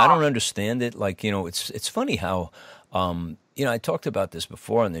 I'm on. I don't understand it. Like, it's funny how, I talked about this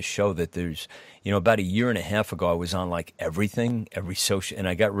before on this show that there's, about a year and a half ago, I was on like every social, and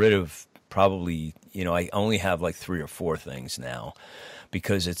I got rid of probably, I only have like 3 or 4 things now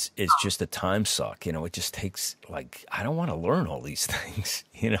because it's just a time suck. It just takes I don't want to learn all these things,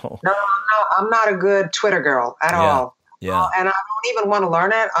 No, I'm not a good Twitter girl at all. Yeah. And I don't even want to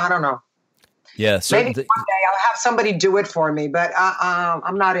learn it. I don't know. Yeah, maybe one day I'll have somebody do it for me, but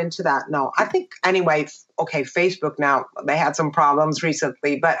I'm not into that. No, I think anyway. Okay, Facebook now they had some problems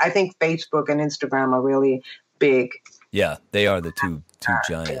recently, but I think Facebook and Instagram are really big. Yeah, they are the two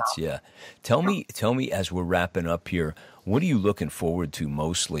giants. Yeah, tell me as we're wrapping up here, what are you looking forward to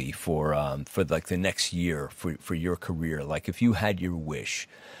mostly for like the next year for your career? Like if you had your wish,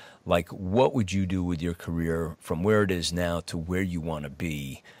 like what would you do with your career from where it is now to where you want to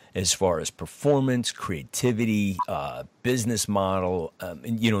be? As far as performance, creativity, business model,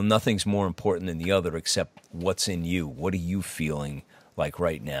 nothing's more important than the other except what's in you. What are you feeling like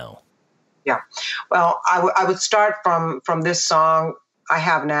right now? Yeah. Well, I would start from this song I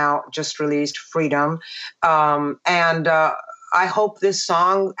have now just released, Freedom. And I hope this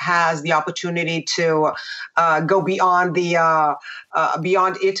song has the opportunity to go beyond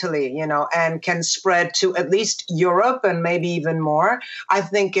beyond Italy, and can spread to at least Europe and maybe even more. I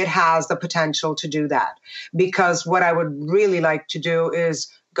think it has the potential to do that because what I would really like to do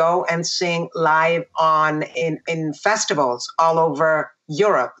is go and sing live in festivals all over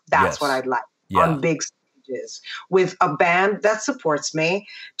Europe. That's what I'd like on big stages with a band that supports me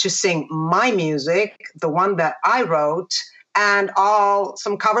to sing my music, the one that I wrote, and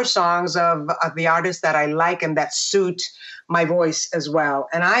some cover songs of the artists that I like and that suit my voice as well.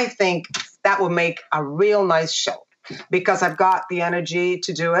 And I think that will make a real nice show because I've got the energy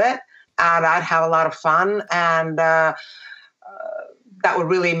to do it and I'd have a lot of fun and that would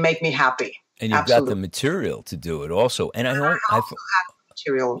really make me happy. And you've got the material to do it also. And I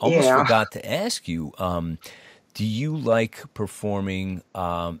almost forgot to ask you, do you like performing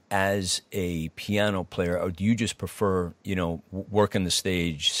as a piano player, or do you just prefer, working the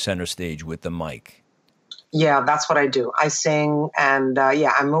stage, center stage with the mic? Yeah, that's what I do. I sing and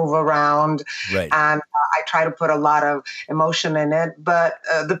I move around and I try to put a lot of emotion in it. But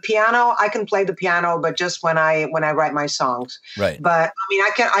the piano, I can play the piano, but just when I write my songs. Right. But I mean,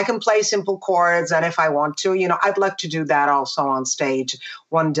 I can play simple chords, and if I want to, I'd like to do that also on stage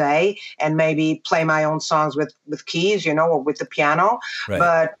one day and maybe play my own songs with keys, or with the piano. Right.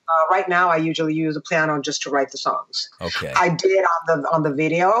 But right now, I usually use the piano just to write the songs. Okay. I did on the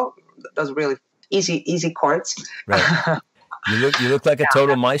video. Those really easy chords. Right. You look like a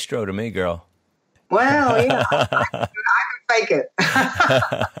total maestro to me, girl. Well, I can fake it.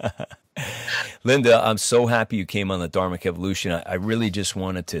 Linda, I'm so happy you came on the dHarmic Evolution. I really just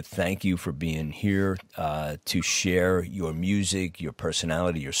wanted to thank you for being here to share your music, your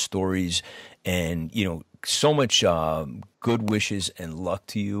personality, your stories, and, so much good wishes and luck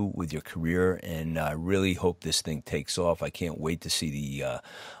to you with your career, and I really hope this thing takes off. I can't wait to see the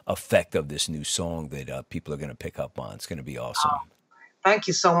effect of this new song that people are going to pick up on. It's going to be awesome. Thank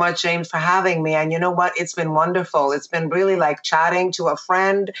you so much, James, for having me. And you know what? It's been wonderful. It's been really like chatting to a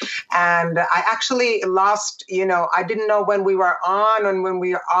friend. And I actually lost, I didn't know when we were on and when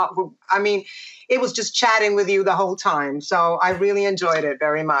we are off. I mean, it was just chatting with you the whole time. So I really enjoyed it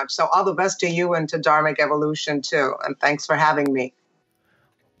very much. So all the best to you and to dHarmic Evolution too. And thanks for having me.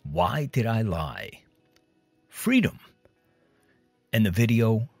 Why Did I Lie? Freedom. And the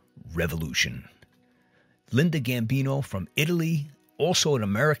video, Revolution. Linda Gambino from Italy, also an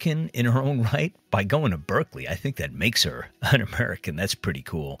American in her own right by going to Berkeley. I think that makes her an American. That's pretty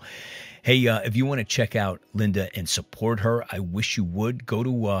cool. Hey, if you want to check out Linda and support her, I wish you would. Go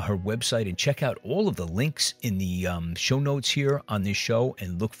to her website and check out all of the links in the show notes here on this show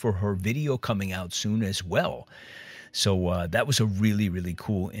and look for her video coming out soon as well. So that was a really, really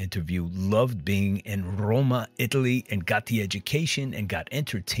cool interview. Loved being in Roma, Italy, and got the education and got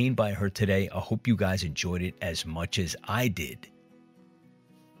entertained by her today. I hope you guys enjoyed it as much as I did.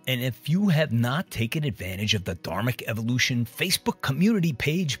 And if you have not taken advantage of the dHarmic Evolution Facebook community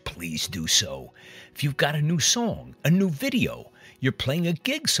page, please do so. If you've got a new song, a new video, you're playing a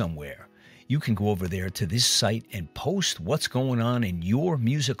gig somewhere, You can go over there to this site and post what's going on in your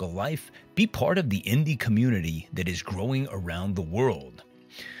musical life. Be part of the indie community that is growing around the world.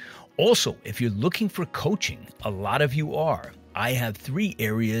 Also, if you're looking for coaching, a lot of you are. I have 3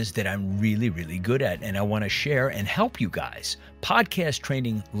 areas that I'm really, really good at, and I want to share and help you guys. Podcast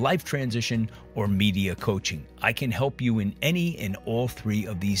training, life transition, or media coaching. I can help you in any and all 3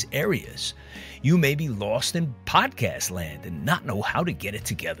 of these areas. You may be lost in podcast land and not know how to get it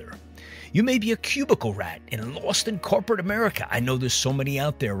together. You may be a cubicle rat and lost in corporate America. I know there's so many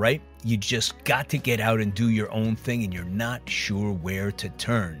out there, right? You just got to get out and do your own thing, and you're not sure where to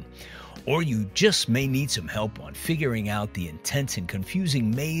turn. Or you just may need some help on figuring out the intense and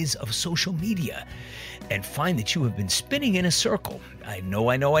confusing maze of social media and find that you have been spinning in a circle. I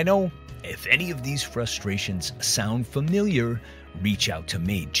know. If any of these frustrations sound familiar, reach out to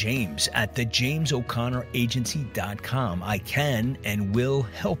me, James, at thejamesoconnораgency.com. I can and will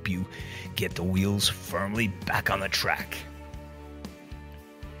help you get the wheels firmly back on the track.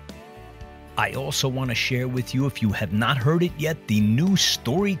 I also want to share with you, if you have not heard it yet, the new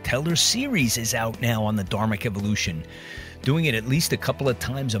Storyteller series is out now on the dHarmic Evolution. Doing it at least a couple of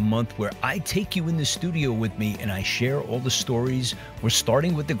times a month where I take you in the studio with me and I share all the stories. We're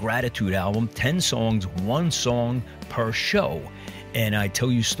starting with the Gratitude album, 10 songs, 1 song per show. And I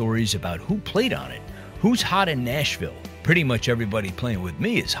tell you stories about who played on it, who's hot in Nashville. Pretty much everybody playing with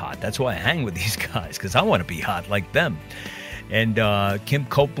me is hot. That's why I hang with these guys, because I want to be hot like them. And Kim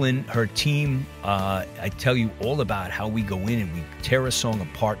Copeland, her team, I tell you all about how we go in and we tear a song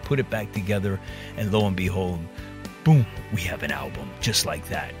apart, put it back together, and lo and behold, boom, we have an album just like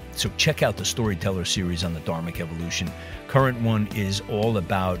that. So check out the Storyteller series on the dHarmic Evolution. Current one is all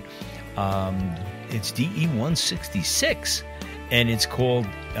about, it's DE166, and it's called,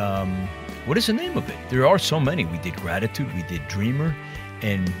 what is the name of it? There are so many. We did Gratitude, we did Dreamer,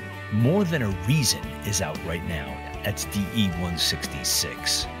 and More Than a Reason is out right now. That's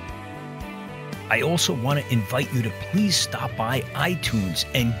DE166. I also want to invite you to please stop by iTunes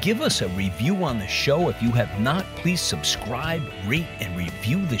and give us a review on the show. If you have not, please subscribe, rate, and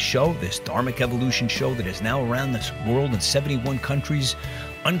review the show, this dHarmic Evolution show that is now around this world in 71 countries,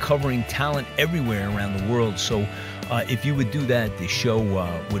 uncovering talent everywhere around the world. So if you would do that, the show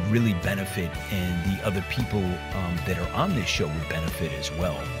would really benefit, and the other people that are on this show would benefit as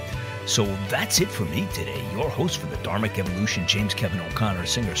well. So that's it for me today. Your host for the dHarmic Evolution, James Kevin O'Connor,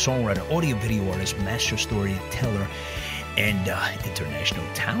 singer, songwriter, audio video artist, master storyteller, and international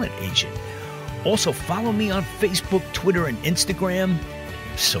talent agent. Also, follow me on Facebook, Twitter, and Instagram.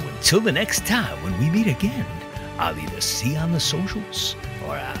 So until the next time when we meet again, I'll either see you on the socials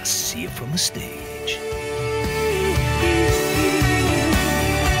or I'll see you from the stage.